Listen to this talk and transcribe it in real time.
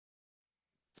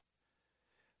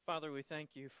Father, we thank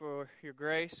you for your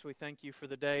grace. We thank you for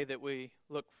the day that we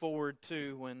look forward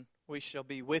to when we shall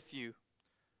be with you.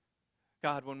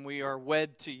 God, when we are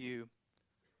wed to you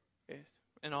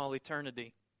in all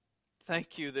eternity.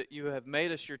 Thank you that you have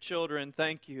made us your children.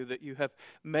 Thank you that you have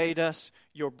made us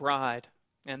your bride.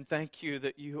 And thank you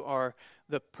that you are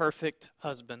the perfect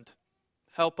husband.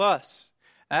 Help us,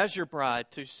 as your bride,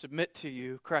 to submit to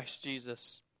you, Christ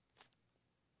Jesus.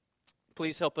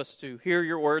 Please help us to hear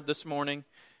your word this morning.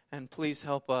 And please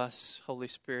help us, Holy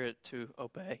Spirit, to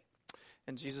obey.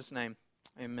 In Jesus' name,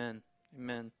 amen.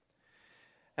 Amen.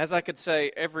 As I could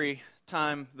say every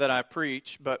time that I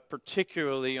preach, but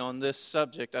particularly on this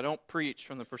subject, I don't preach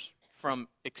from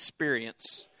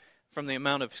experience, from the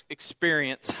amount of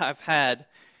experience I've had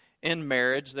in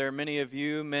marriage. There are many of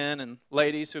you, men and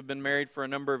ladies, who have been married for a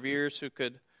number of years who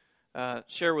could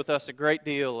share with us a great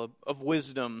deal of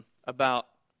wisdom about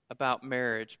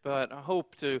marriage. But I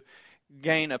hope to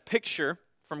gain a picture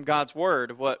from God's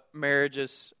Word of what marriage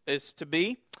is to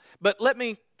be. But let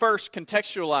me first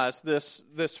contextualize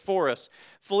this for us.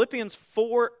 Philippians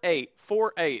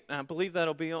 4:8, and I believe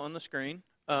that'll be on the screen.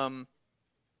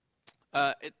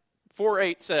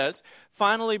 4:8 says,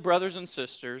 "Finally, brothers and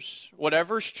sisters,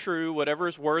 whatever is true, whatever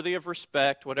is worthy of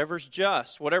respect, whatever is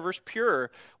just, whatever is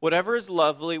pure, whatever is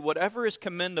lovely, whatever is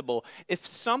commendable, if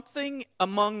something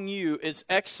among you is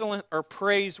excellent or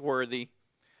praiseworthy,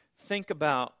 think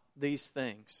about these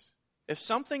things." If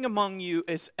something among you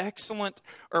is excellent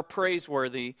or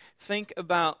praiseworthy, think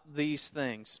about these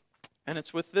things. And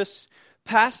it's with this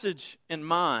passage in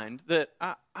mind that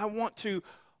I want to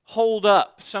hold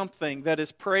up something that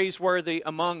is praiseworthy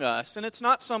among us. And it's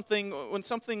not something, when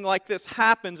something like this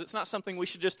happens, it's not something we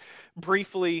should just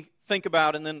briefly think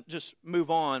about and then just move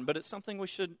on, but it's something we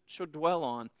should dwell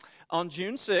on. On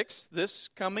June 6th, this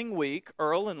coming week,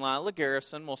 Earl and Lila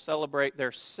Garrison will celebrate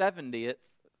their 70th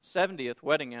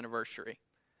wedding anniversary.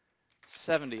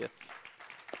 70th.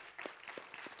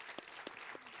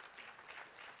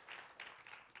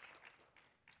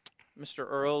 Mr.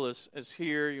 Earl is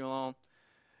here. You'll all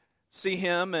see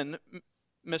him, and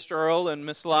Mr. Earl and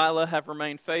Miss Lila have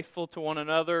remained faithful to one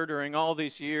another during all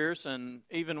these years, and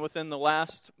even within the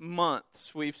last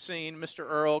months, we've seen Mr.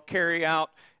 Earl carry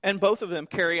out, and both of them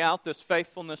carry out this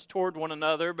faithfulness toward one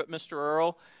another. But Mr.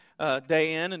 Earl,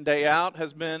 day in and day out,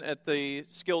 has been at the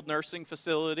skilled nursing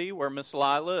facility where Miss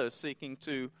Lila is seeking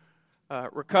to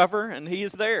recover, and he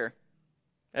is there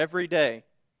every day,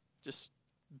 just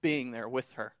being there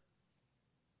with her.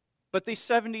 But these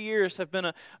 70 years have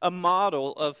been a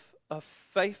model of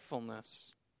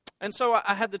faithfulness. And so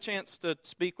I had the chance to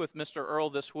speak with Mr. Earl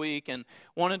this week and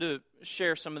wanted to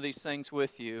share some of these things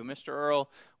with you. Mr. Earl,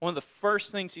 one of the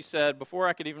first things he said before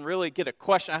I could even really get a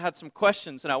question, I had some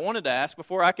questions that I wanted to ask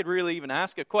before I could really even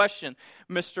ask a question.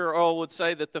 Mr. Earl would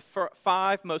say that the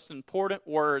 5 most important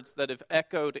words that have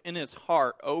echoed in his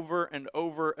heart over and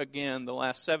over again the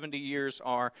last 70 years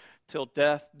are, "Till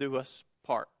death do us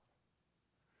part."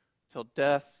 Till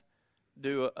death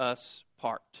do us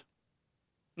part.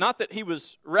 Not that he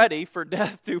was ready for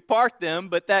death to part them,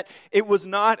 but that it was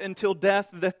not until death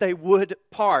that they would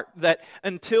part. That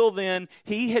until then,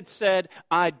 he had said,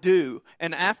 "I do."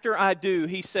 And after "I do,"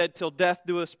 he said, "Till death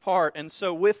do us part." And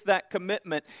so with that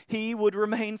commitment, he would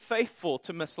remain faithful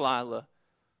to Miss Lila.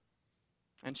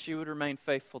 And she would remain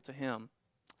faithful to him.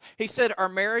 He said our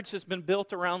marriage has been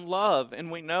built around love,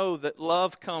 and we know that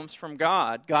love comes from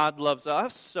God. God loves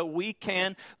us, so we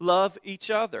can love each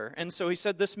other. And so he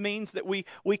said this means that we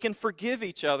can forgive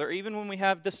each other even when we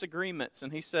have disagreements.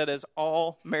 And he said, as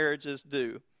all marriages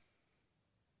do.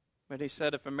 But he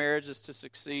said if a marriage is to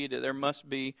succeed, there must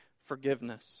be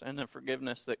forgiveness, and a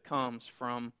forgiveness that comes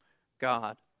from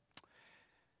God.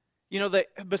 You know,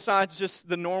 besides just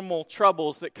the normal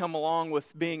troubles that come along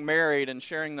with being married and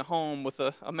sharing the home with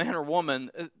a man or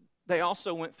woman, they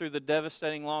also went through the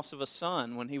devastating loss of a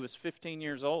son when he was 15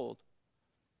 years old.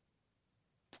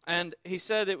 And he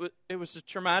said it was a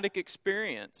traumatic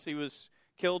experience. He was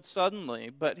killed suddenly,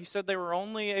 but he said they were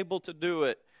only able to do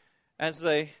it as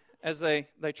they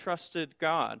trusted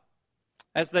God,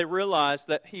 as they realized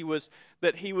that he was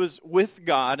with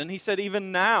God. And he said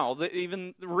even now, that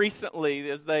even recently,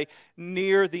 as they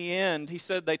near the end, he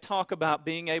said they talk about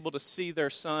being able to see their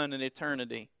son in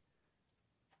eternity.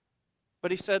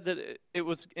 But he said that it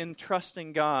was in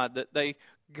trusting God that they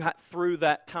got through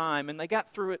that time, and they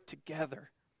got through it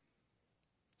together.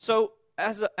 So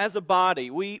as a body,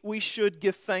 we should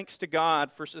give thanks to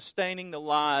God for sustaining the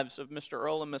lives of Mr.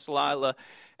 Earl and Miss Lila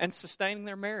and sustaining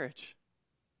their marriage,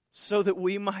 so that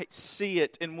we might see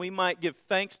it and we might give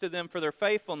thanks to them for their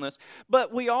faithfulness.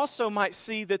 But we also might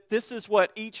see that this is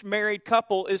what each married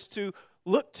couple is to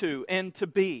look to and to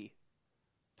be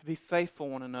faithful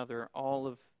one another all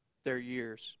of their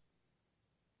years.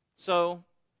 So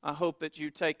I hope that you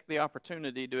take the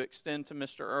opportunity to extend to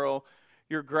Mr. Earl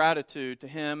your gratitude to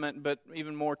him, but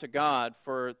even more to God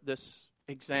for this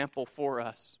example for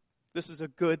us. This is a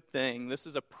good thing. This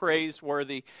is a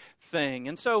praiseworthy thing.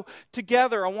 And so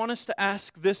together I want us to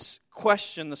ask this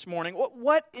question this morning.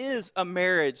 What is a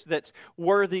marriage that's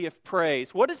worthy of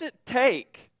praise? What does it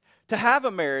take to have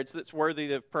a marriage that's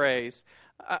worthy of praise?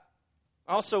 I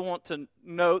also want to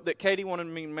note that Katie wanted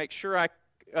me to make sure I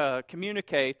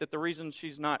communicate that the reason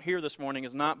she's not here this morning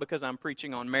is not because I'm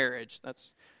preaching on marriage.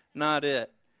 That's not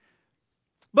it.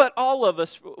 But all of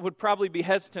us would probably be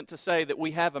hesitant to say that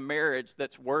we have a marriage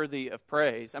that's worthy of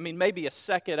praise. I mean, maybe a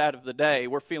second out of the day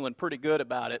we're feeling pretty good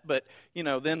about it, but,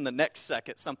 then the next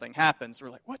second something happens. We're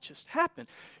like, what just happened?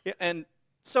 And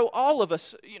so all of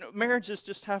us, marriages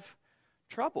just have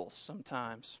troubles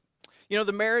sometimes.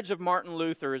 The marriage of Martin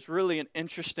Luther is really an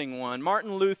interesting one.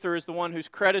 Martin Luther is the one who's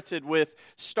credited with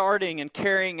starting and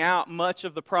carrying out much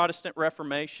of the Protestant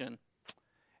Reformation.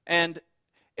 And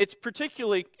it's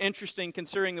particularly interesting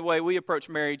considering the way we approach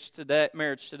marriage today.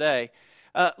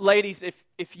 Ladies,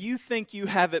 if you think you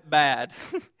have it bad,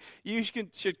 you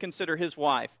should consider his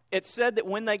wife. It's said that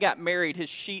when they got married, his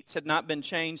sheets had not been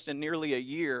changed in nearly a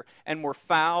year and were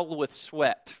foul with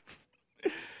sweat.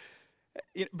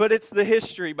 But it's the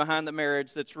history behind the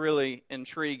marriage that's really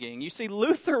intriguing. You see,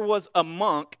 Luther was a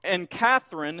monk, and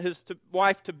Catherine, his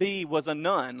wife-to-be, was a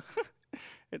nun.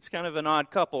 It's kind of an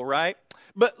odd couple, right?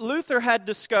 But Luther had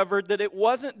discovered that it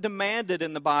wasn't demanded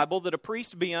in the Bible that a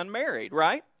priest be unmarried,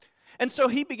 right? And so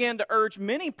he began to urge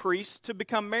many priests to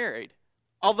become married,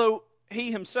 although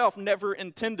he himself never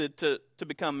intended to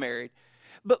become married.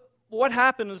 But what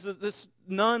happened is that this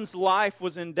nun's life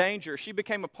was in danger. She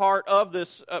became a part of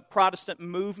this Protestant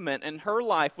movement, and her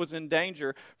life was in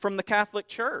danger from the Catholic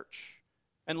Church.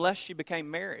 Unless she became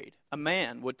married, a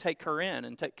man would take her in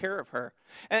and take care of her.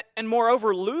 And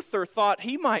moreover, Luther thought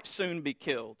he might soon be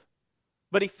killed.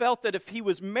 But he felt that if he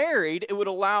was married, it would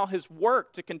allow his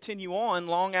work to continue on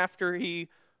long after he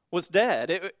was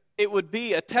dead. It would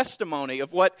be a testimony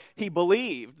of what he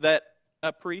believed, that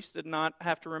a priest did not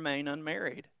have to remain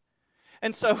unmarried.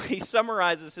 And so he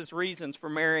summarizes his reasons for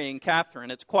marrying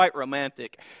Catherine. It's quite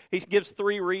romantic. He gives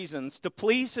 3 reasons: to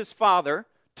please his father,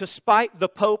 to spite the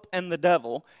Pope and the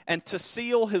devil, and to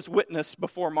seal his witness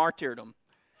before martyrdom.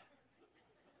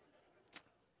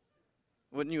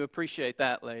 Wouldn't you appreciate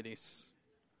that, ladies?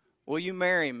 Will you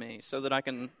marry me so that I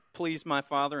can please my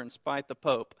father and spite the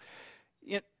Pope?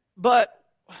 But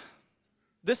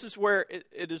this is where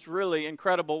it is really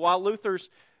incredible. While Luther's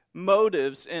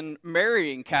motives in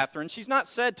marrying Catherine, she's not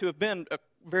said to have been a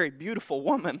very beautiful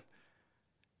woman.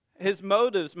 His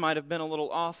motives might have been a little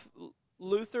off.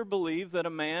 Luther believed that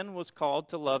a man was called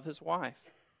to love his wife.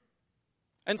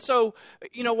 And so,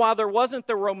 while there wasn't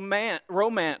the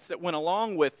romance that went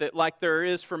along with it, like there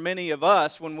is for many of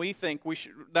us when we think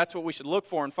that's what we should look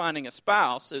for in finding a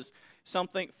spouse, is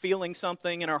feeling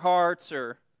something in our hearts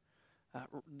or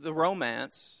the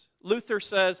romance. Luther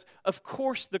says, of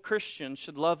course the Christian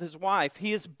should love his wife.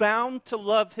 He is bound to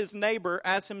love his neighbor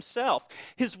as himself.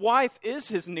 His wife is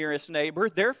his nearest neighbor,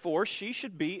 therefore she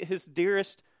should be his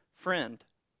dearest friend.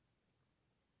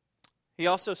 He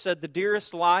also said the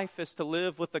dearest life is to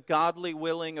live with a godly,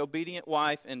 willing, obedient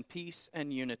wife in peace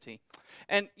and unity.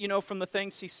 And, from the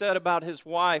things he said about his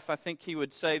wife, I think he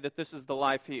would say that this is the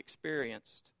life he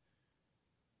experienced.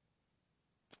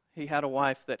 He had a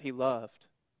wife that he loved.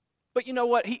 But you know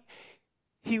what?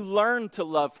 He learned to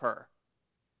love her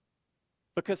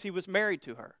because he was married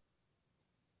to her.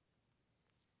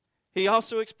 He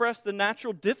also expressed the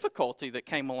natural difficulty that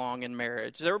came along in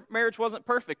marriage. Their marriage wasn't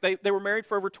perfect. They were married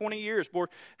for over 20 years,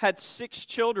 had 6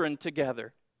 children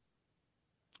together,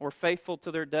 were faithful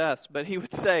to their deaths. But he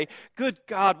would say, good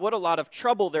God, what a lot of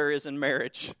trouble there is in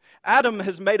marriage. Adam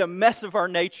has made a mess of our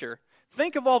nature.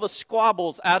 Think of all the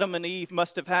squabbles Adam and Eve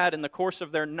must have had in the course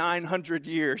of their 900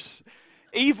 years.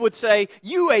 Eve would say,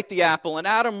 you ate the apple, and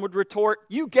Adam would retort,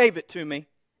 you gave it to me.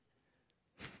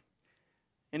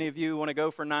 Any of you want to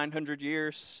go for 900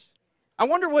 years? I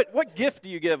wonder what gift do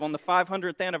you give on the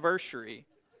 500th anniversary?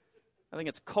 I think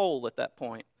it's coal at that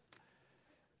point.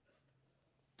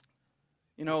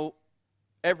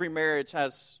 Every marriage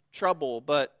has trouble,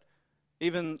 but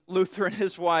even Luther and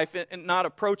his wife, in not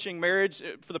approaching marriage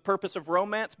for the purpose of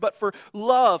romance, but for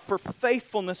love, for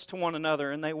faithfulness to one another,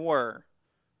 and they were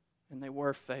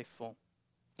faithful.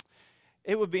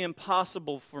 It would be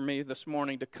impossible for me this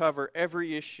morning to cover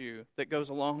every issue that goes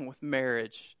along with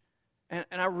marriage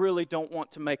And I really don't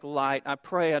want to make light. I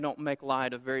pray I don't make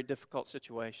light of very difficult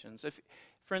situations.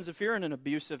 Friends, if you're in an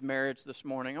abusive marriage this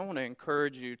morning, I want to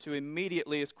encourage you to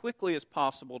immediately, as quickly as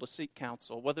possible, to seek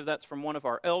counsel, whether that's from one of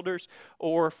our elders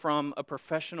or from a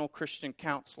professional Christian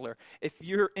counselor. If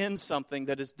you're in something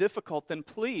that is difficult, then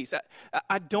please,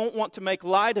 I don't want to make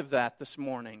light of that this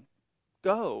morning.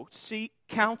 Go, seek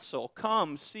counsel.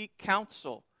 Come, seek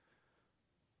counsel.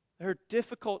 There are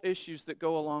difficult issues that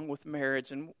go along with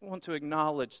marriage, and we want to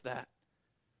acknowledge that.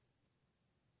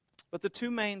 But the two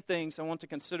main things I want to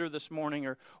consider this morning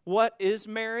are, what is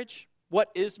marriage? What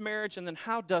is marriage? And then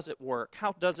how does it work?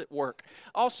 How does it work?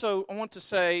 Also, I want to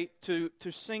say to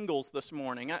singles this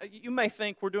morning, you may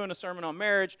think we're doing a sermon on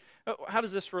marriage. How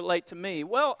does this relate to me?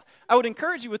 Well, I would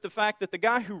encourage you with the fact that the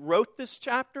guy who wrote this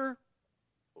chapter,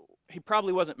 he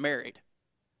probably wasn't married.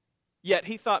 Yet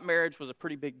he thought marriage was a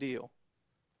pretty big deal.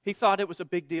 He thought it was a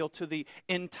big deal to the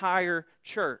entire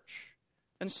church.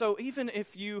 And so even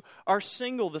if you are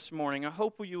single this morning, I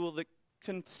hope you will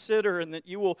consider and that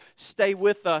you will stay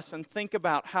with us and think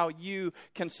about how you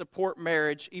can support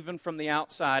marriage even from the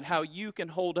outside, how you can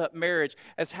hold up marriage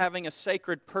as having a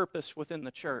sacred purpose within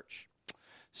the church.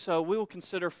 So we will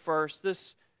consider first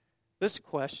this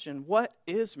question, what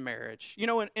is marriage? You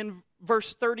know, in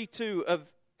verse 32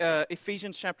 of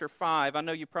Ephesians chapter 5, I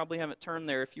know you probably haven't turned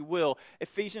there, if you will.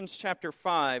 Ephesians chapter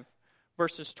 5,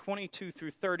 verses 22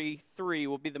 through 33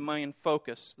 will be the main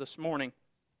focus this morning.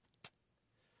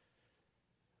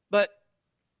 But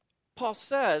Paul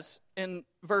says in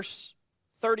verse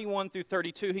 31 through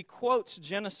 32, he quotes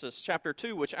Genesis chapter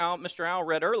 2, which Mr. Al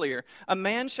read earlier. A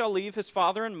man shall leave his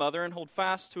father and mother and hold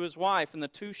fast to his wife, and the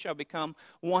two shall become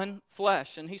one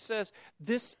flesh. And he says,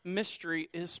 this mystery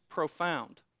is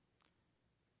profound.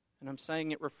 And I'm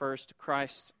saying it refers to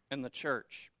Christ and the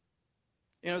church.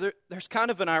 You know, there's kind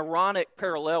of an ironic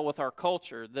parallel with our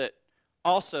culture that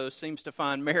also seems to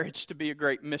find marriage to be a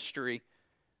great mystery.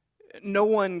 No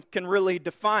one can really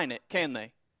define it, can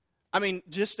they? I mean,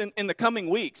 just in the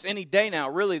coming weeks, any day now,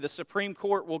 really, the Supreme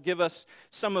Court will give us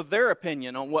some of their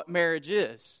opinion on what marriage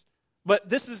is. But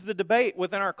this is the debate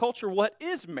within our culture. What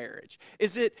is marriage?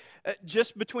 Is it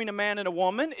just between a man and a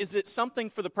woman? Is it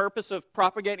something for the purpose of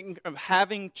propagating, of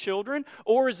having children?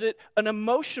 Or is it an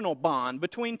emotional bond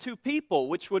between two people,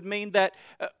 which would mean that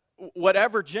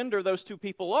whatever gender those two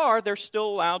people are, they're still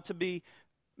allowed to be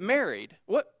married?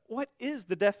 What is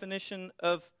the definition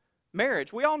of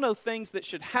marriage? We all know things that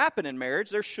should happen in marriage.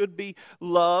 There should be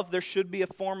love. There should be a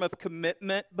form of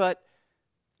commitment. But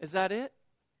is that it?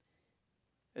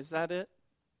 Is that it?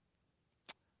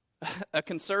 A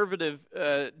conservative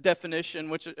definition,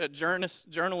 which a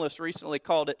journalist recently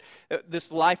called it,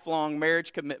 this lifelong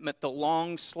marriage commitment, the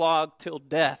long slog till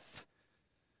death.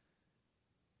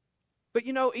 But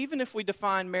you know, even if we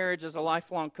define marriage as a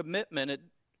lifelong commitment,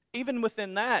 even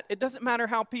within that, it doesn't matter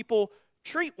how people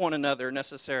treat one another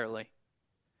necessarily.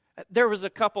 There was a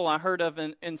couple I heard of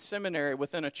in seminary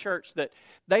within a church that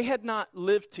they had not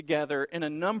lived together in a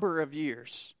number of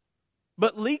years.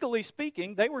 But legally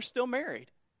speaking, they were still married.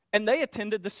 And they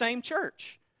attended the same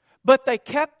church. But they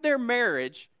kept their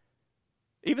marriage,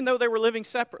 even though they were living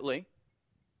separately,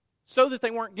 so that they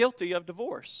weren't guilty of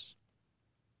divorce.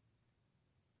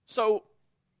 So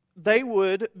they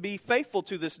would be faithful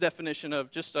to this definition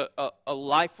of just a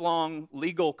lifelong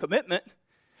legal commitment.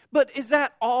 But is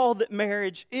that all that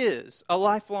marriage is? A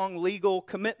lifelong legal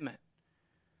commitment?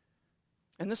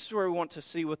 And this is where we want to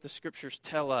see what the Scriptures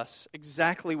tell us,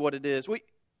 exactly what it is.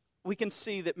 We can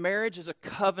see that marriage is a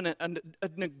covenant, an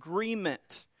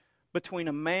agreement between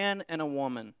a man and a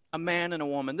woman. A man and a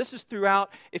woman. This is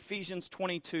throughout Ephesians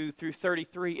 22 through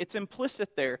 33. It's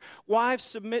implicit there. Wives,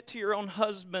 submit to your own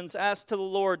husbands as to the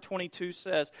Lord, 22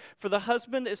 says. For the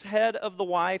husband is head of the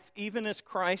wife, even as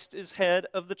Christ is head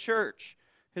of the church,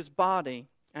 his body,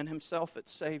 and himself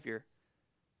its Savior.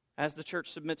 As the church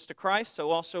submits to Christ,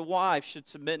 so also wives should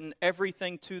submit in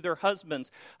everything to their husbands.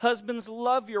 Husbands,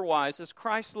 love your wives as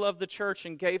Christ loved the church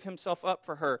and gave himself up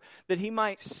for her, that he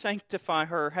might sanctify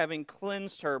her, having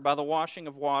cleansed her by the washing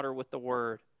of water with the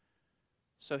word,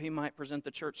 so he might present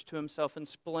the church to himself in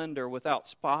splendor, without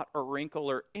spot or wrinkle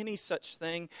or any such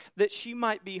thing, that she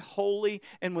might be holy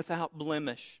and without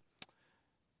blemish.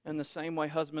 In the same way,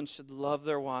 husbands should love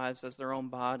their wives as their own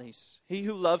bodies. He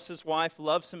who loves his wife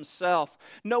loves himself.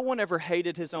 No one ever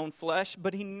hated his own flesh,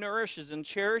 but he nourishes and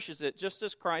cherishes it, just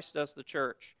as Christ does the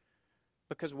church,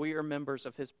 because we are members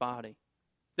of his body.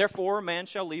 Therefore, a man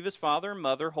shall leave his father and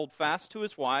mother, hold fast to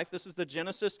his wife. This is the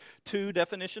Genesis 2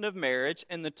 definition of marriage,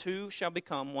 and the two shall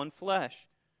become one flesh.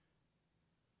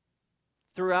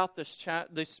 Throughout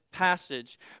this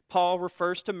passage, Paul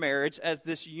refers to marriage as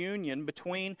this union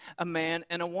between a man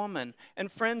and a woman.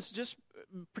 And friends, just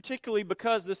particularly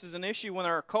because this is an issue in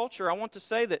our culture, I want to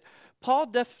say that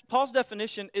Paul's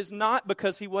definition is not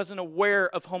because he wasn't aware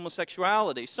of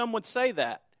homosexuality. Some would say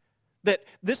that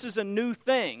this is a new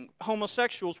thing,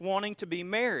 homosexuals wanting to be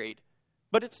married.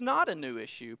 But it's not a new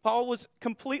issue. Paul was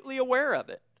completely aware of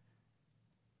it.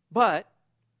 But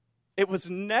it was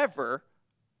never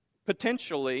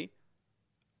potentially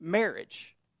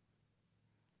marriage.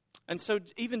 And so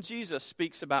even Jesus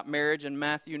speaks about marriage in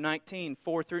Matthew 19,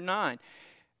 4 through 9.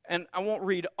 And I won't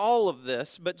read all of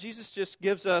this, but Jesus just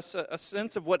gives us a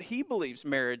sense of what he believes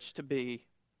marriage to be.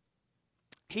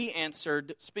 He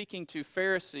answered, speaking to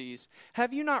Pharisees,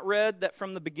 "Have you not read that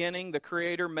from the beginning the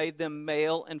Creator made them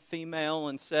male and female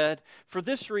and said, 'For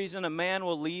this reason a man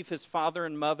will leave his father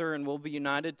and mother and will be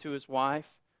united to his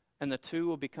wife, and the two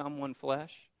will become one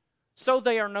flesh?' So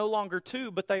they are no longer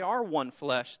two, but they are one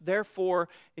flesh. Therefore,"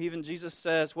 even Jesus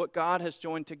says, "what God has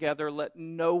joined together, let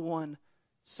no one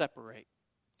separate."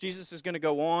 Jesus is going to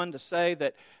go on to say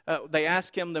that they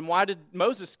ask him, then why did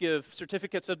Moses give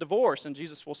certificates of divorce? And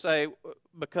Jesus will say,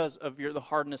 because of the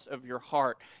hardness of your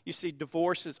heart. You see,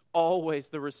 divorce is always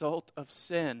the result of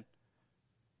sin.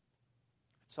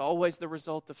 It's always the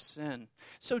result of sin.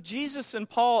 So Jesus and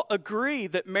Paul agree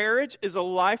that marriage is a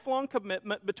lifelong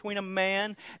commitment between a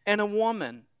man and a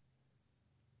woman.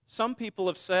 Some people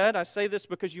have said, I say this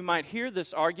because you might hear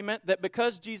this argument, that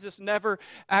because Jesus never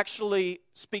actually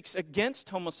speaks against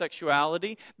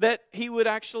homosexuality, that he would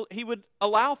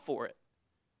allow for it.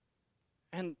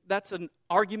 And that's an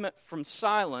argument from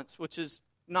silence, which is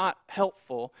not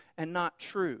helpful and not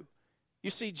true. You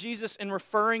see, Jesus, in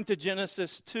referring to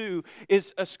Genesis 2,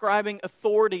 is ascribing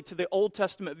authority to the Old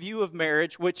Testament view of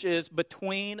marriage, which is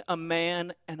between a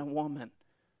man and a woman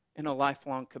in a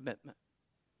lifelong commitment.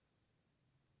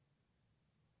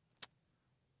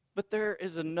 But there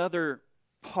is another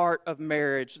part of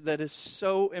marriage that is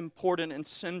so important and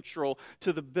central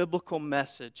to the biblical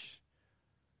message.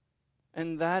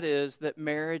 And that is that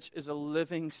marriage is a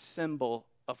living symbol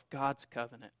of God's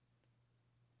covenant.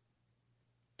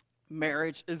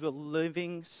 Marriage is a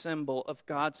living symbol of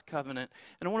God's covenant.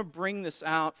 And I want to bring this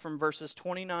out from verses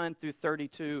 29 through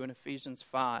 32 in Ephesians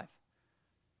 5.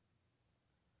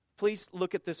 Please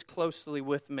look at this closely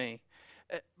with me.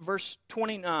 Verse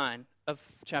 29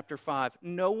 of chapter 5.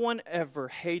 "No one ever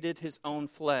hated his own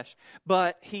flesh,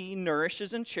 but he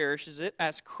nourishes and cherishes it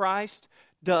as Christ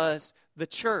does the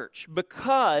church,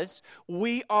 because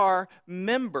we are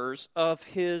members of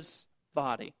his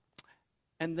body."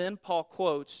 And then Paul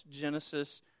quotes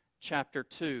Genesis chapter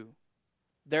 2.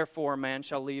 "Therefore a man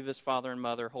shall leave his father and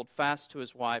mother, hold fast to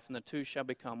his wife, and the two shall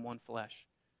become one flesh."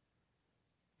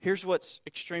 Here's what's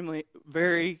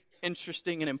very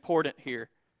interesting and important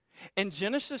here. In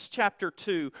Genesis chapter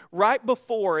 2, right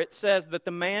before it says that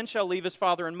the man shall leave his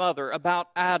father and mother,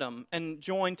 about Adam, and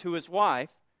join to his wife,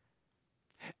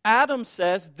 Adam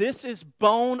says, "This is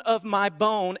bone of my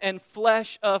bone and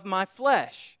flesh of my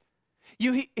flesh."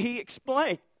 He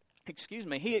explains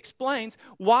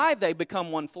why they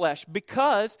become one flesh.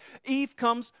 Because Eve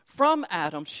comes from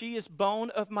Adam. She is bone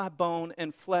of my bone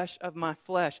and flesh of my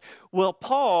flesh. Well,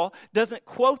 Paul doesn't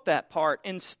quote that part.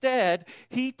 Instead,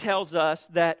 he tells us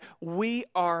that we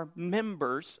are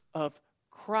members of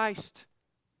Christ's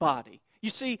body. You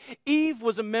see, Eve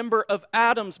was a member of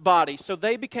Adam's body, so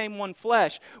they became one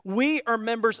flesh. We are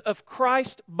members of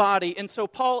Christ's body, and so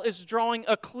Paul is drawing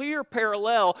a clear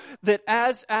parallel that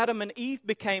as Adam and Eve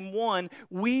became one,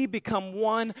 we become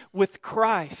one with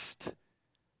Christ,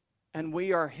 and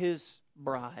we are his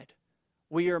bride.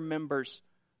 We are members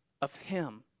of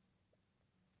him.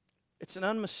 It's an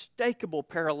unmistakable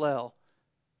parallel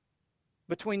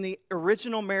between the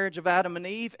original marriage of Adam and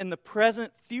Eve and the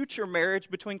present future marriage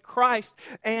between Christ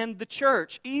and the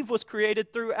church. Eve was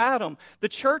created through Adam. The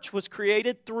church was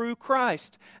created through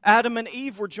Christ. Adam and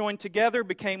Eve were joined together,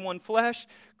 became one flesh.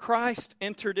 Christ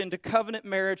entered into covenant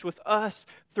marriage with us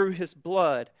through his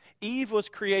blood. Eve was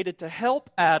created to help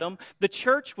Adam. The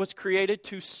church was created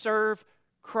to serve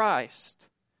Christ.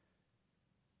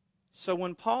 So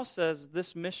when Paul says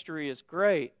this mystery is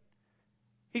great,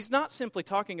 he's not simply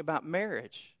talking about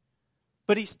marriage,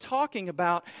 but he's talking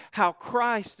about how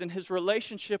Christ and his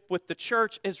relationship with the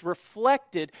church is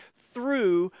reflected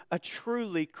through a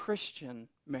truly Christian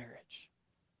marriage.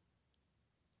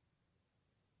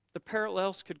 The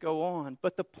parallels could go on,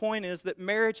 but the point is that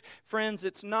marriage, friends,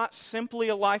 it's not simply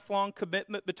a lifelong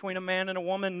commitment between a man and a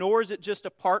woman, nor is it just a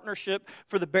partnership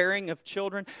for the bearing of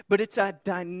children, but it's a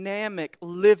dynamic,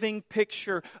 living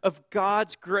picture of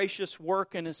God's gracious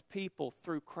work in His people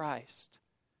through Christ.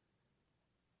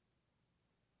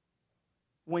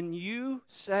 When you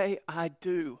say, "I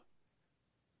do,"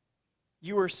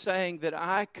 you are saying that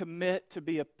I commit to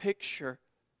be a picture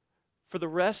for the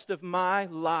rest of my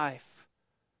life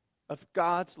of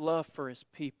God's love for His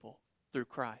people through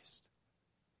Christ.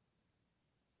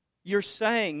 You're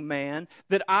saying, man,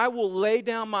 that I will lay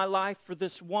down my life for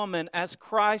this woman as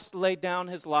Christ laid down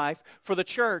His life for the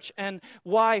church. And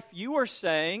wife, you are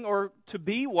saying, or to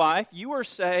be wife, you are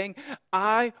saying,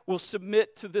 I will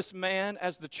submit to this man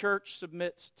as the church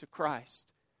submits to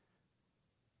Christ.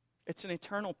 It's an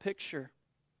eternal picture.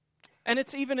 And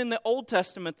it's even in the Old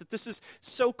Testament that this is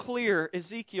so clear.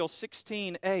 Ezekiel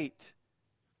 16:8.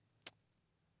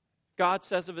 God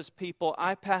says of His people,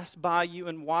 I passed by you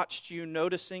and watched you,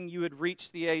 noticing you had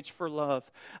reached the age for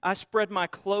love. I spread my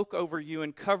cloak over you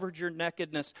and covered your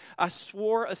nakedness. I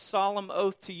swore a solemn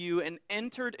oath to you and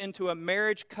entered into a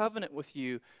marriage covenant with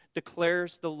you,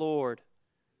 declares the Lord,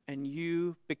 and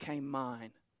you became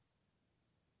mine.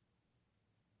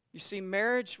 You see,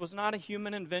 marriage was not a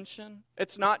human invention.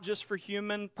 It's not just for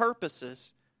human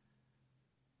purposes.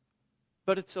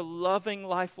 But it's a loving,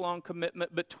 lifelong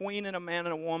commitment between a man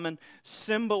and a woman,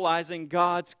 symbolizing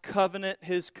God's covenant,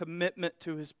 His commitment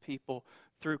to His people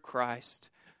through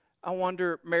Christ. I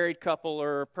wonder, married couple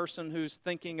or a person who's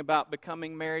thinking about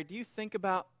becoming married, do you think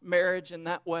about marriage in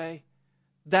that way?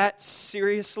 That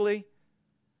seriously?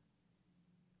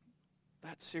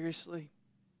 That seriously?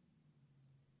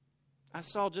 I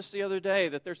saw just the other day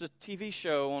that there's a TV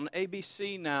show on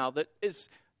ABC now that is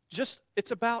just, it's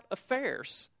about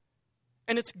affairs.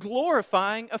 And it's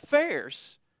glorifying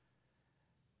affairs.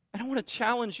 And I want to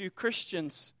challenge you,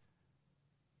 Christians.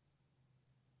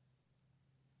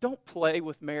 Don't play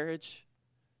with marriage.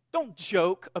 Don't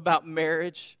joke about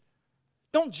marriage.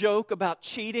 Don't joke about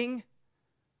cheating.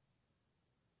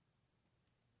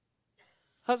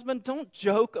 Husband, don't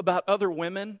joke about other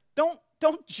women. Don't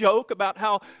joke about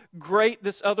how great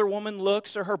this other woman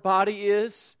looks or her body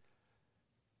is.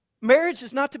 Marriage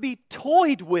is not to be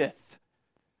toyed with.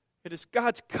 It is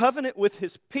God's covenant with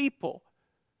His people.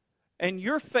 And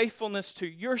your faithfulness to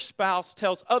your spouse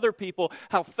tells other people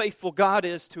how faithful God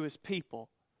is to His people.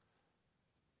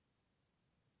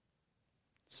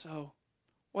 So,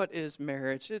 what is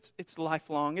marriage? It's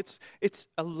lifelong. It's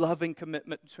a loving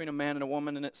commitment between a man and a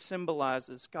woman, and it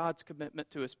symbolizes God's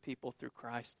commitment to His people through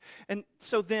Christ. And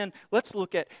so then, let's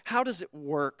look at how does it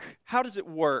work? How does it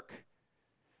work?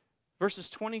 Verses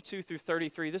 22 through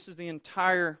 33, this is the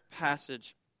entire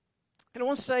passage. And I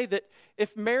want to say that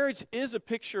if marriage is a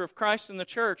picture of Christ in the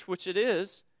church, which it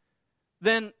is,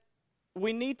 then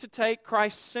we need to take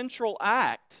Christ's central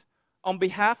act on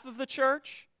behalf of the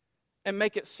church and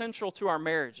make it central to our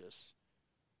marriages.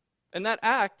 And that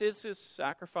act is His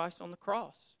sacrifice on the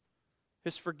cross,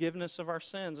 His forgiveness of our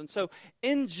sins. And so,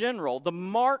 in general, the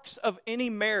marks of any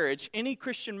marriage, any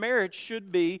Christian marriage,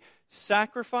 should be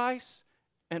sacrifice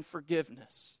and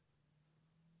forgiveness.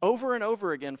 Over and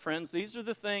over again, friends, these are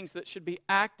the things that should be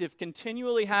active,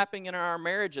 continually happening in our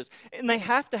marriages. And they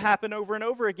have to happen over and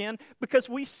over again because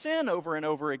we sin over and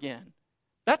over again.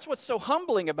 That's what's so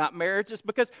humbling about marriage, is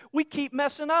because we keep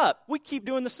messing up. We keep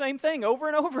doing the same thing over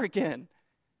and over again.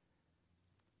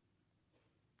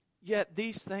 Yet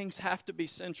these things have to be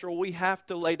central. We have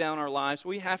to lay down our lives.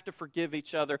 We have to forgive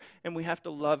each other, and we have to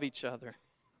love each other.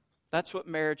 That's what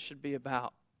marriage should be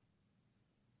about.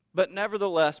 But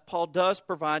nevertheless, Paul does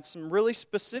provide some really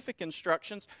specific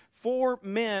instructions for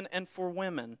men and for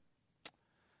women.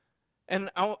 And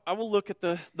I will look at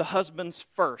the husbands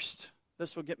first.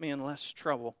 This will get me in less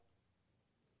trouble.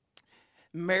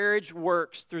 Marriage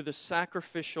works through the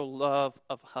sacrificial love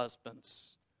of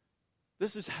husbands.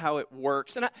 This is how it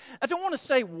works. And I don't want to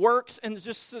say works in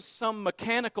just some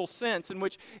mechanical sense in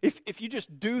which if you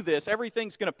just do this,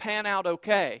 everything's going to pan out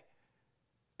okay.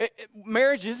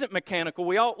 Marriage isn't mechanical.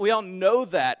 We all know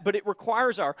that, but it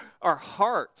requires our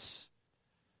hearts.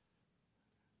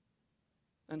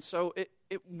 And so it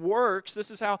works. This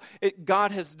is how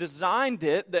God has designed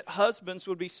it, that husbands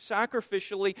would be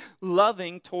sacrificially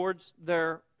loving towards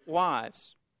their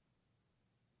wives.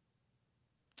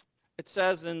 It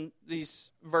says in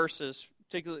these verses,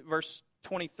 particularly verse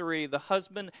 23, the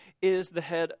husband is the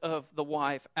head of the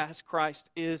wife, as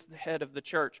Christ is the head of the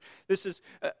church. This is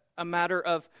a matter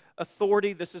of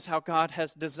authority. This is how God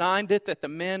has designed it, that the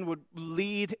men would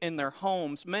lead in their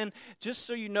homes. Men, just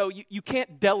so you know, you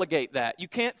can't delegate that. You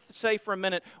can't say for a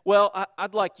minute, well,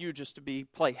 I'd like you just to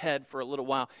play head for a little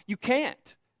while. You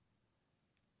can't.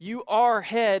 You are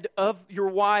head of your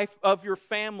wife, of your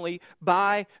family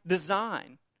by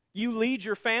design. You lead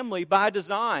your family by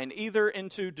design, either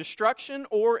into destruction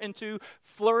or into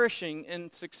flourishing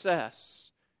and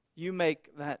success. You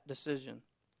make that decision.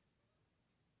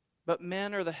 But the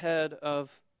man is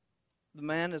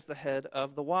the head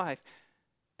of the wife.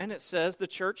 And it says the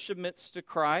church submits to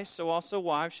Christ, so also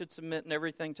wives should submit in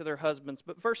everything to their husbands.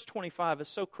 But verse 25 is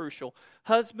so crucial.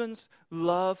 Husbands,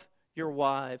 love your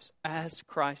wives as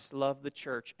Christ loved the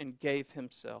church and gave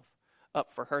himself up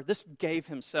for her. This gave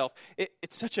himself.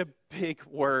 It's such a big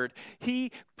word.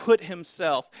 He put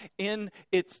himself in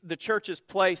the church's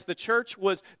place. The church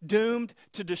was doomed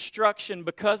to destruction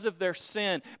because of their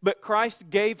sin, but Christ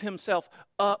gave himself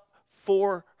up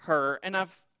for her. And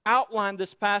I've outlined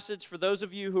this passage for those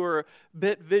of you who are a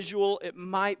bit visual. It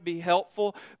might be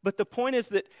helpful, but the point is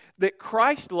that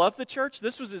Christ loved the church.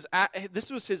 This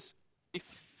was his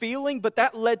feeling, but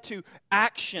that led to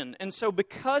action. And so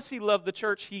because he loved the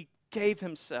church, he gave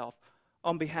himself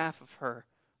on behalf of her.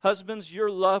 Husbands, your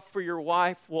love for your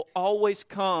wife will always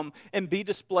come and be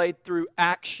displayed through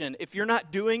action. If you're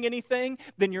not doing anything,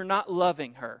 then you're not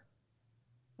loving her.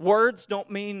 Words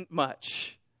don't mean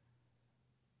much.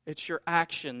 It's your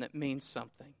action that means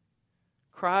something.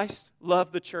 Christ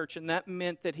loved the church, and that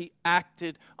meant that he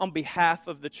acted on behalf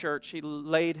of the church. He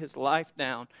laid his life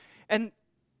down. And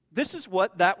this is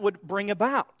what that would bring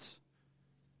about.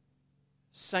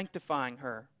 Sanctifying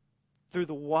her through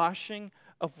the washing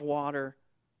of water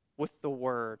with the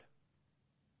word.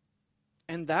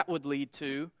 And that would lead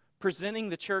to presenting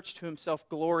the church to himself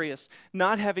glorious,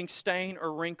 not having stain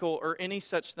or wrinkle or any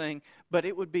such thing, but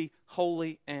it would be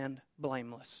holy and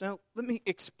blameless. So let me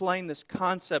explain this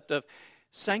concept of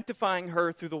sanctifying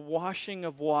her through the washing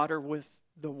of water with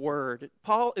the word.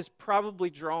 Paul is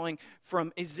probably drawing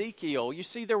from Ezekiel. You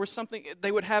see, there was something,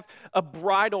 they would have a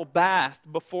bridal bath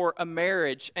before a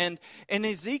marriage. And in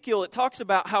Ezekiel, it talks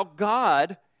about how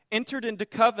God entered into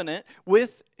covenant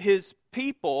with his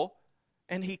people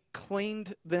and he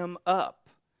cleaned them up.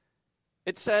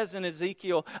 It says in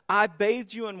Ezekiel, I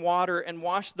bathed you in water and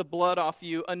washed the blood off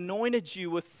you, anointed you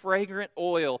with fragrant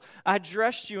oil. I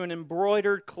dressed you in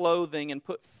embroidered clothing and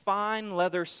put fine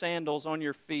leather sandals on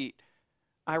your feet.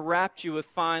 I wrapped you with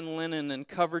fine linen and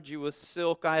covered you with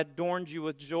silk. I adorned you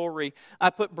with jewelry. I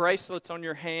put bracelets on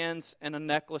your hands and a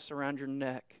necklace around your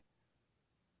neck.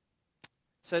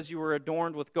 It says you were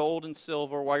adorned with gold and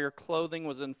silver, while your clothing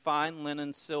was in fine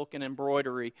linen, silk, and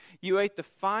embroidery. You ate the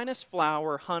finest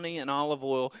flour, honey, and olive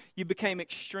oil. You became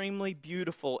extremely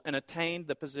beautiful and attained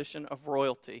the position of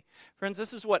royalty. Friends,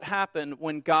 this is what happened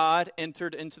when God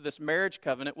entered into this marriage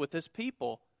covenant with his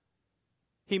people.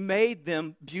 He made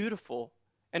them beautiful.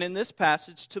 And in this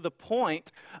passage, to the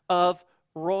point of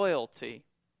royalty.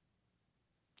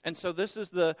 And so this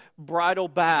is the bridal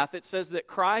bath. It says that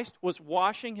Christ was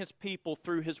washing his people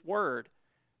through his word.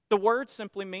 The word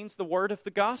simply means the word of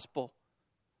the gospel.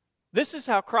 This is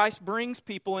how Christ brings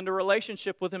people into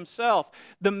relationship with himself.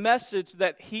 The message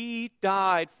that he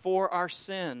died for our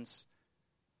sins.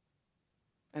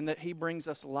 And that he brings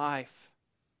us life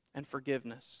and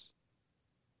forgiveness.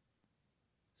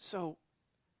 So,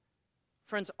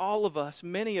 friends, all of us,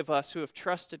 many of us who have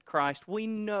trusted Christ, we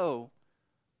know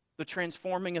the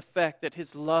transforming effect that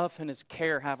his love and his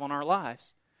care have on our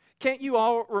lives. Can't you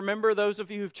all remember, those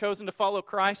of you who've chosen to follow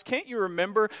Christ, can't you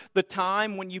remember the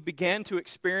time when you began to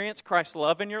experience Christ's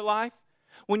love in your life?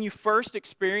 When you first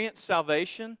experienced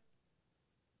salvation?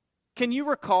 Can you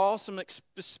recall some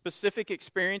specific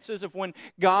experiences of when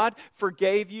God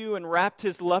forgave you and wrapped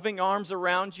his loving arms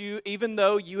around you, even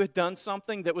though you had done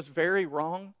something that was very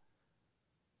wrong?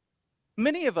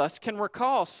 Many of us can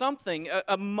recall something,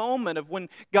 a moment of when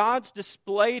God's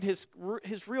displayed his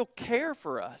real care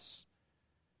for us.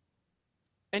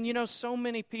 And you know, so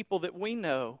many people that we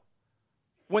know,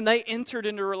 when they entered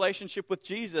into a relationship with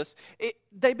Jesus,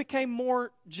 they became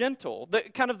more gentle.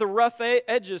 The rough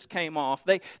edges came off.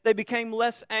 They became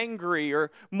less angry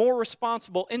or more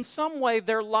responsible. In some way,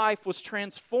 their life was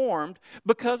transformed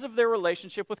because of their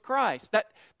relationship with Christ.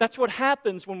 That's what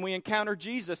happens when we encounter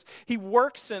Jesus. He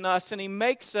works in us and he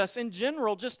makes us, in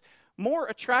general, just more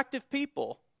attractive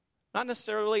people. Not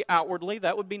necessarily outwardly,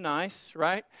 that would be nice,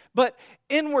 right? But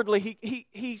inwardly,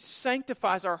 he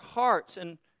sanctifies our hearts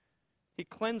and he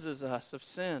cleanses us of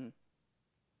sin.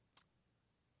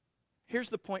 Here's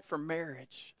the point for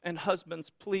marriage. And husbands,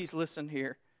 please listen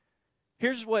here.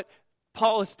 Here's what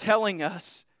Paul is telling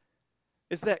us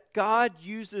is that God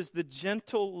uses the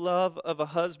gentle love of a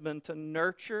husband to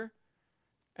nurture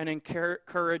and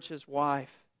encourage his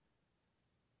wife,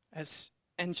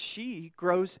 and she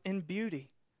grows in beauty.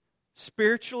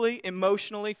 Spiritually,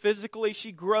 emotionally, physically,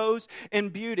 she grows in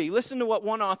beauty. Listen to what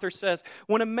one author says.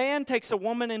 When a man takes a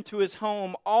woman into his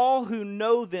home, all who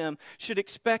know them should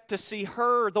expect to see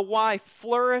her, the wife,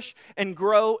 flourish and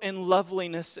grow in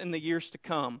loveliness in the years to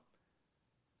come.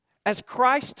 As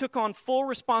Christ took on full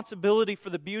responsibility for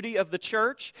the beauty of the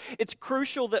church, it's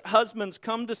crucial that husbands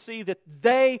come to see that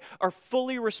they are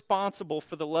fully responsible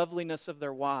for the loveliness of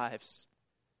their wives.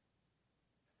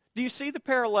 Do you see the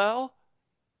parallel?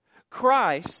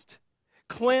 Christ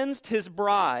cleansed his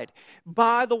bride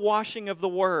by the washing of the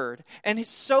word, and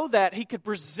so that he could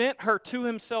present her to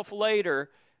himself later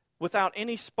without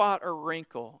any spot or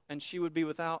wrinkle, and she would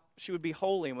be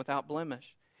holy and without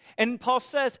blemish. And Paul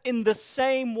says, in the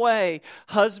same way,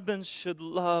 husbands should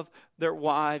love their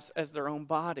wives as their own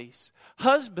bodies.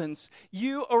 Husbands,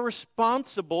 you are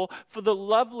responsible for the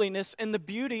loveliness and the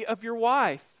beauty of your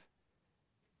wife.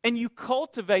 And you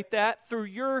cultivate that through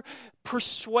your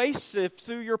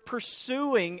through your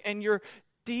pursuing and your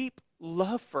deep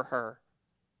love for her.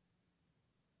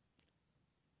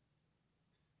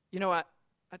 You know,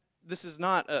 this is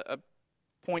not a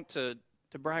point to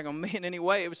brag on me in any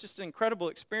way. It was just an incredible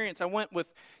experience. I went with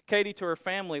Katie to her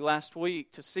family last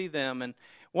week to see them. And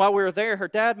while we were there, her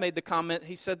dad made the comment,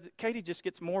 he said, that Katie just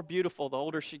gets more beautiful the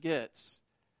older she gets.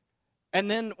 And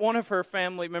then one of her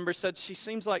family members said, she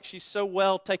seems like she's so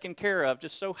well taken care of,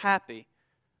 just so happy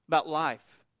about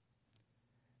life.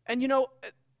 And you know,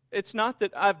 it's not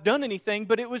that I've done anything,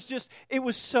 but it was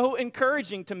so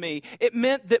encouraging to me. It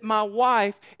meant that my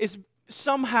wife is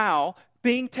somehow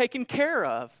being taken care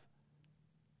of.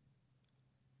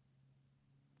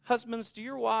 Husbands,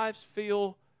 do our wives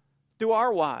feel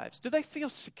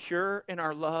secure in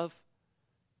our love?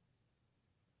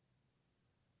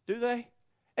 Do they?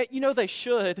 You know they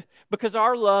should, because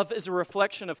our love is a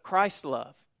reflection of Christ's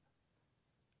love.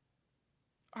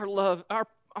 Our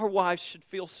wives should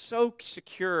feel so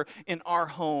secure in our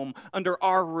home, under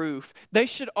our roof. They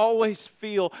should always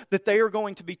feel that they are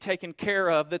going to be taken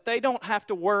care of, that they don't have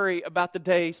to worry about the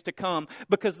days to come,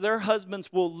 because their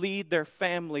husbands will lead their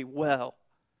family well.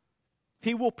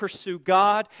 He will pursue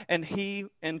God, and he,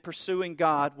 in pursuing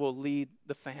God, will lead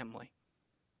the family.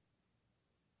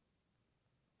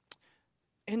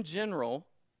 In general,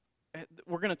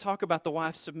 we're going to talk about the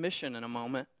wife's submission in a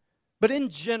moment, but in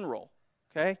general,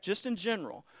 okay, just in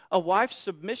general, a wife's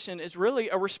submission is really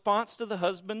a response to the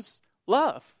husband's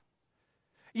love.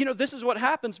 You know, this is what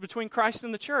happens between Christ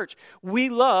and the church. We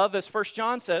love, as 1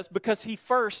 John says, because he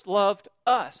first loved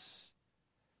us.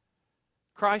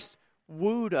 Christ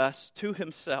wooed us to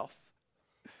himself.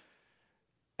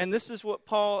 And this is what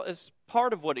Paul is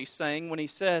part of what he's saying when he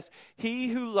says, he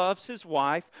who loves his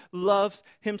wife loves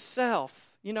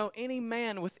himself. You know, any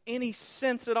man with any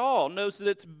sense at all knows that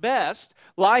it's best,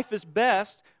 life is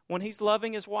best when he's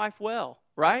loving his wife well,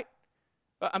 right?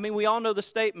 I mean, we all know the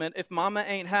statement, if mama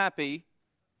ain't happy,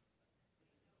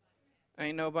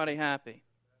 ain't nobody happy.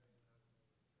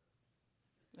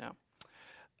 Yeah.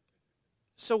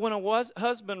 So when a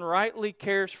husband rightly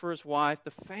cares for his wife, the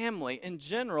family in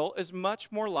general is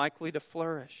much more likely to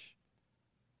flourish.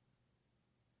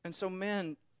 And so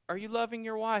men, are you loving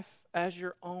your wife as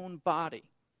your own body?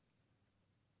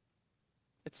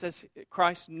 It says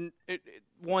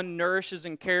one nourishes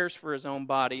and cares for his own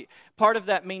body. Part of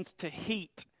that means to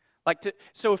heat.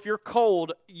 So if you're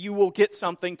cold, you will get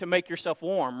something to make yourself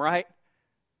warm, right?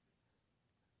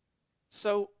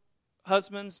 So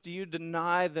husbands, do you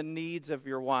deny the needs of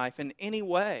your wife in any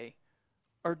way?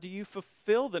 Or do you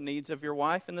fulfill the needs of your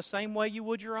wife in the same way you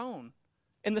would your own?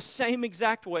 In the same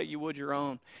exact way you would your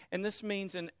own. And this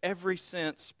means in every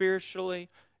sense, spiritually,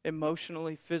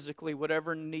 emotionally, physically,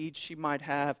 whatever needs she might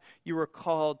have, you are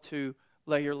called to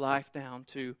lay your life down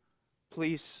to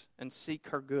please and seek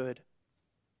her good.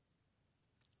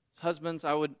 Husbands,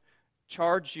 I would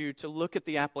charge you to look at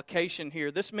the application here.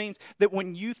 This means that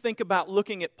when you think about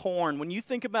looking at porn, when you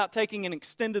think about taking an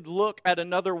extended look at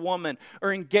another woman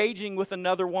or engaging with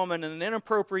another woman in an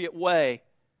inappropriate way,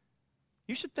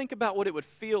 you should think about what it would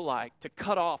feel like to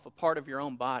cut off a part of your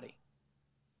own body.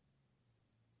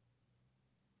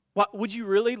 Would you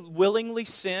really willingly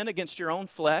sin against your own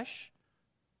flesh?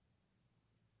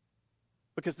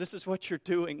 Because this is what you're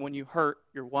doing when you hurt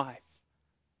your wife.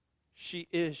 She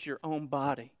is your own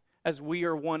body. As we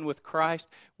are one with Christ,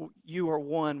 you are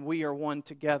one, we are one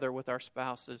together with our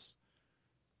spouses.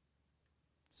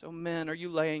 So men, are you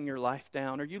laying your life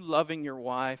down? Are you loving your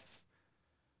wife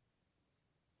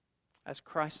as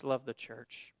Christ loved the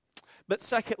church? But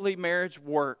secondly, marriage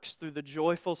works through the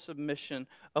joyful submission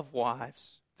of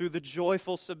wives. Through the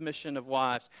joyful submission of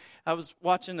wives. I was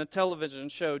watching a television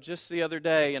show just the other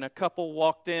day, and a couple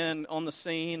walked in on the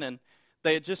scene, and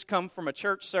they had just come from a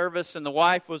church service, and the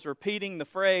wife was repeating the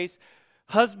phrase,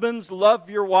 "Husbands, love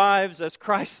your wives as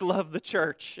Christ loved the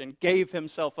church and gave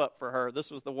himself up for her."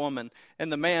 This was the woman.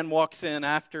 And the man walks in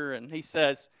after, and he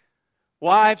says,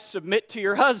 "Wives, submit to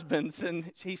your husbands."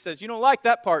 And he says, "You don't like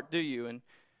that part, do you?"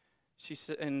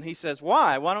 And he says,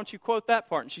 "Why? Why don't you quote that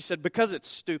part?" And she said, "Because it's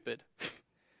stupid."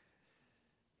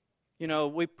 You know,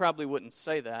 we probably wouldn't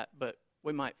say that, but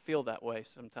we might feel that way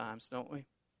sometimes, don't we?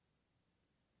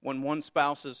 When one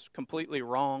spouse is completely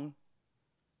wrong,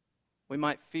 we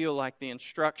might feel like the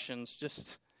instructions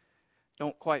just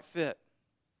don't quite fit.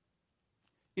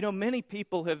 You know, many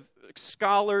people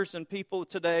scholars and people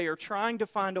today are trying to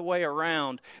find a way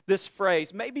around this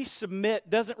phrase. Maybe submit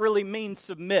doesn't really mean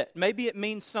submit. Maybe it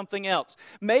means something else.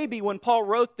 Maybe when Paul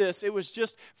wrote this, it was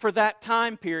just for that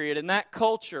time period and that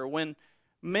culture when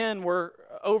men were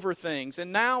over things.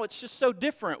 And now it's just so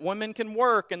different. Women can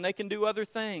work and they can do other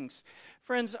things.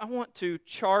 Friends, I want to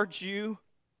charge you.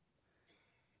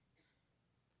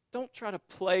 Don't try to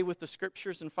play with the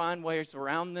Scriptures and find ways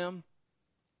around them.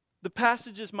 The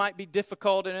passages might be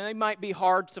difficult and they might be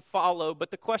hard to follow,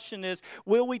 but the question is,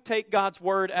 will we take God's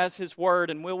Word as His Word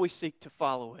and will we seek to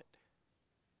follow it?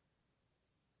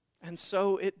 And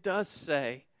so it does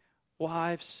say,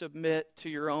 wives, submit to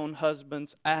your own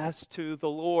husbands as to the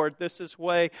Lord. This is the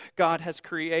way God has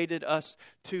created us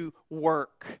to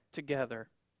work together.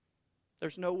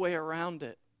 There's no way around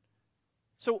it.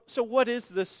 So what is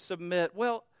this submit?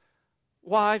 Well,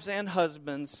 wives and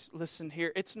husbands, listen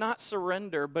here. It's not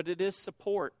surrender, but it is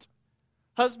support.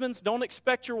 Husbands, don't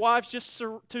expect your wives just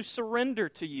to surrender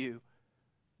to you.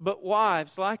 But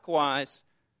wives, likewise,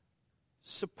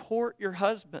 support your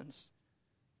husbands.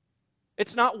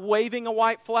 It's not waving a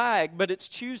white flag, but it's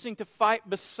choosing to fight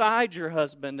beside your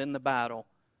husband in the battle.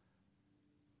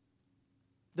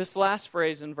 This last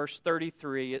phrase in verse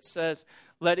 33, it says,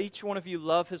 "Let each one of you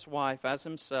love his wife as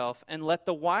himself, and let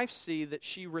the wife see that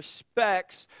she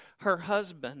respects her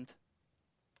husband."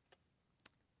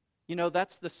 You know,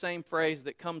 that's the same phrase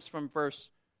that comes from verse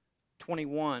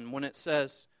 21 when it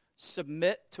says,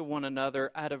 "Submit to one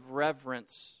another out of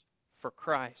reverence for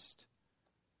Christ."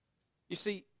 You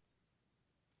see,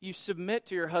 you submit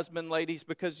to your husband, ladies,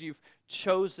 because you've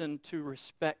chosen to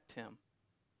respect him.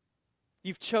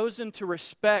 You've chosen to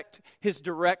respect his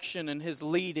direction and his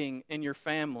leading in your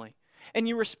family. And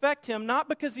you respect him not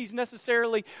because he's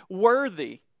necessarily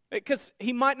worthy, because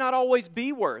he might not always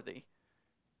be worthy,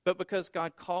 but because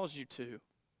God calls you to.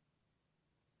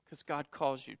 Because God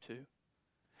calls you to.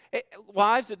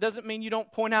 Wives, it doesn't mean you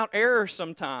don't point out errors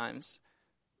sometimes,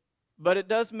 but it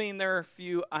does mean there are a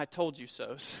few "I told you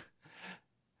so's."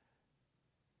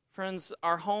 Friends,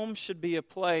 our home should be a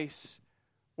place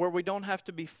where we don't have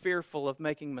to be fearful of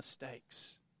making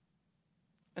mistakes.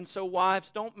 And so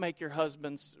wives, don't make your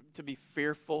husbands to be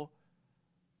fearful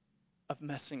of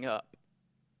messing up.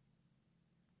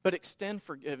 But extend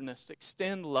forgiveness,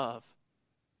 extend love.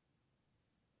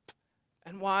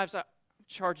 And wives, I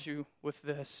charge you with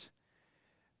this.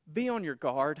 Be on your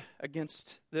guard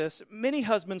against this. Many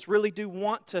husbands really do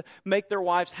want to make their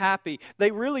wives happy.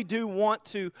 They really do want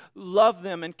to love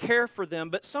them and care for them.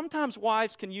 But sometimes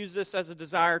wives can use this as a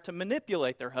desire to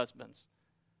manipulate their husbands.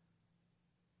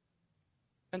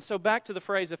 And so back to the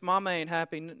phrase, if mama ain't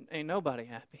happy, ain't nobody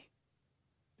happy.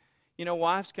 You know,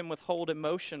 wives can withhold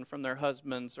emotion from their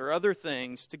husbands or other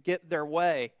things to get their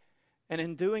way. And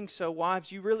in doing so,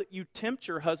 wives, you tempt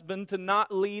your husband to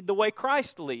not lead the way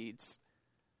Christ leads.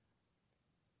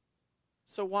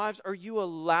 So wives, are you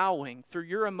allowing, through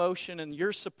your emotion and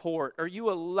your support, are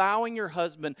you allowing your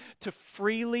husband to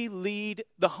freely lead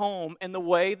the home in the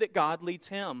way that God leads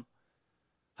him?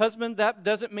 Husband, that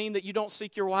doesn't mean that you don't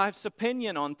seek your wife's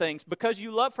opinion on things. Because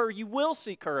you love her, you will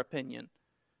seek her opinion.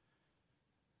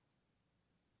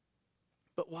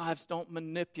 But wives, don't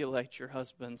manipulate your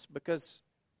husbands, because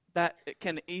that it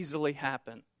can easily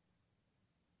happen.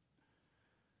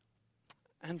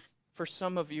 And for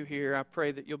some of you here, I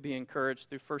pray that you'll be encouraged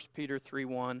through 1 Peter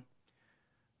 3:1.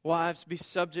 Wives, be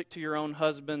subject to your own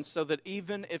husbands, so that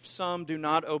even if some do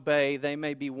not obey, they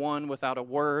may be won without a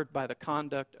word by the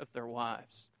conduct of their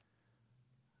wives.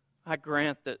 I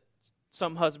grant that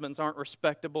some husbands aren't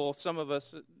respectable.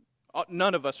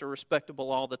 None of us are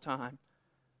respectable all the time.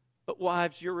 But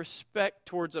wives, your respect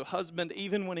towards a husband,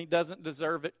 even when he doesn't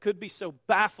deserve it, could be so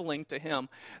baffling to him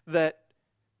that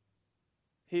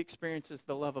he experiences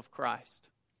the love of Christ.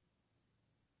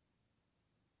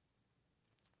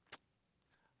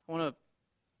 I want to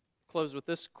close with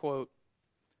this quote.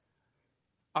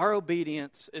 Our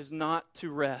obedience is not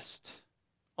to rest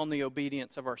on the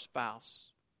obedience of our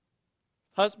spouse.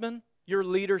 Husband, your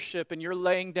leadership and your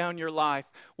laying down your life.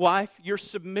 Wife, your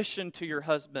submission to your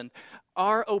husband.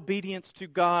 Our obedience to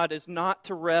God is not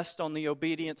to rest on the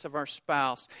obedience of our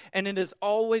spouse. And it is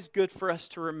always good for us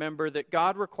to remember that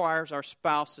God requires our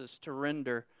spouses to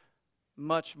render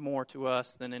much more to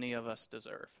us than any of us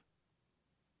deserve.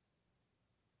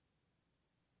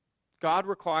 God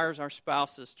requires our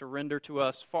spouses to render to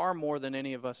us far more than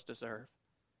any of us deserve.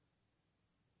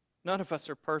 None of us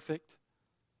are perfect.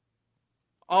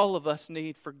 All of us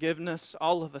need forgiveness.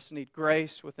 All of us need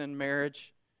grace within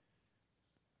marriage.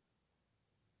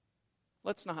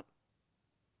 Let's not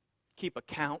keep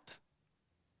account,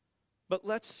 but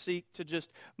let's seek to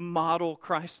just model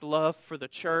Christ's love for the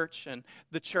church and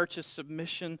the church's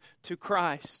submission to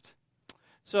Christ.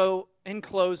 So, in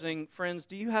closing, friends,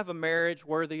 do you have a marriage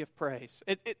worthy of praise?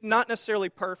 Not necessarily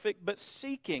perfect, but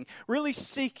really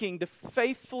seeking to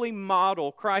faithfully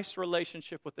model Christ's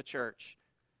relationship with the church.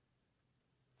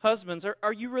 Husbands,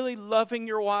 are you really loving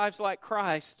your wives like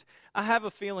Christ? I have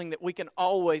a feeling that we can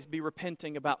always be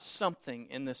repenting about something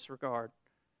in this regard.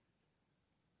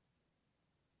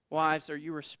 Wives, are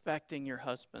you respecting your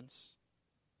husbands?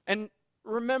 And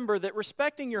remember that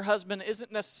respecting your husband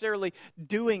isn't necessarily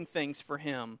doing things for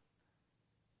him.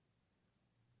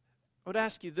 I would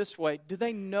ask you this way, do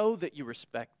they know that you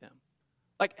respect them?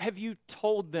 Like, have you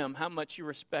told them how much you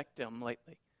respect them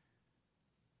lately?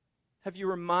 Have you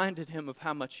reminded him of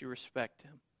how much you respect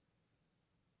him?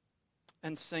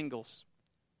 And singles,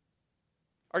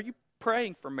 are you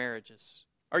praying for marriages?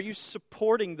 Are you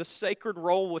supporting the sacred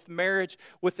role with marriage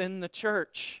within the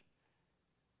church?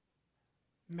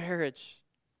 Marriage,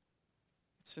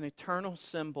 it's an eternal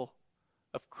symbol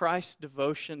of Christ's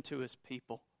devotion to his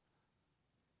people.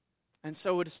 And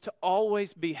so it is to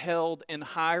always be held in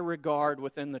high regard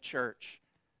within the church.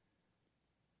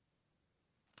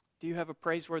 Do you have a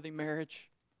praiseworthy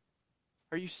marriage?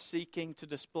 Are you seeking to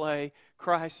display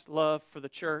Christ's love for the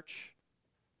church?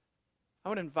 I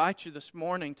would invite you this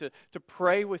morning to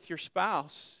pray with your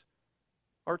spouse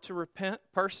or to repent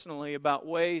personally about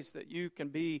ways that you can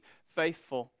be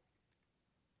faithful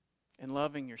in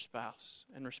loving your spouse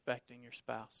and respecting your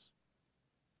spouse.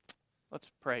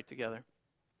 Let's pray together.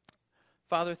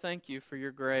 Father, thank you for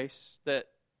your grace that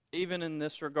even in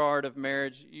this regard of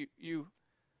marriage,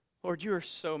 Lord, you are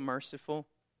so merciful.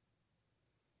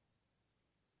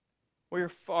 We are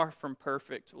far from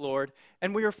perfect, Lord,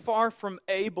 and we are far from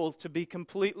able to be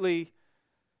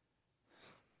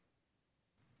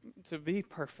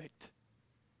perfect.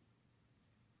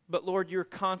 But Lord, you're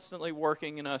constantly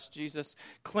working in us, Jesus,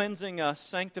 cleansing us,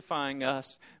 sanctifying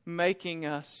us, making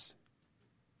us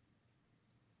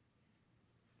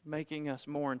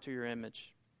more into your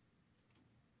image.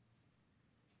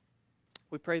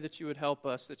 We pray that you would help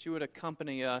us, that you would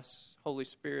accompany us, Holy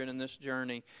Spirit, in this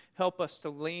journey. Help us to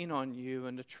lean on you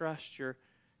and to trust your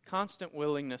constant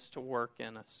willingness to work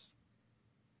in us.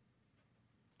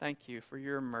 Thank you for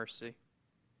your mercy.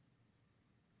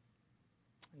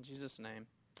 In Jesus' name,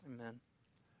 amen.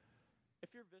 If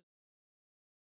you're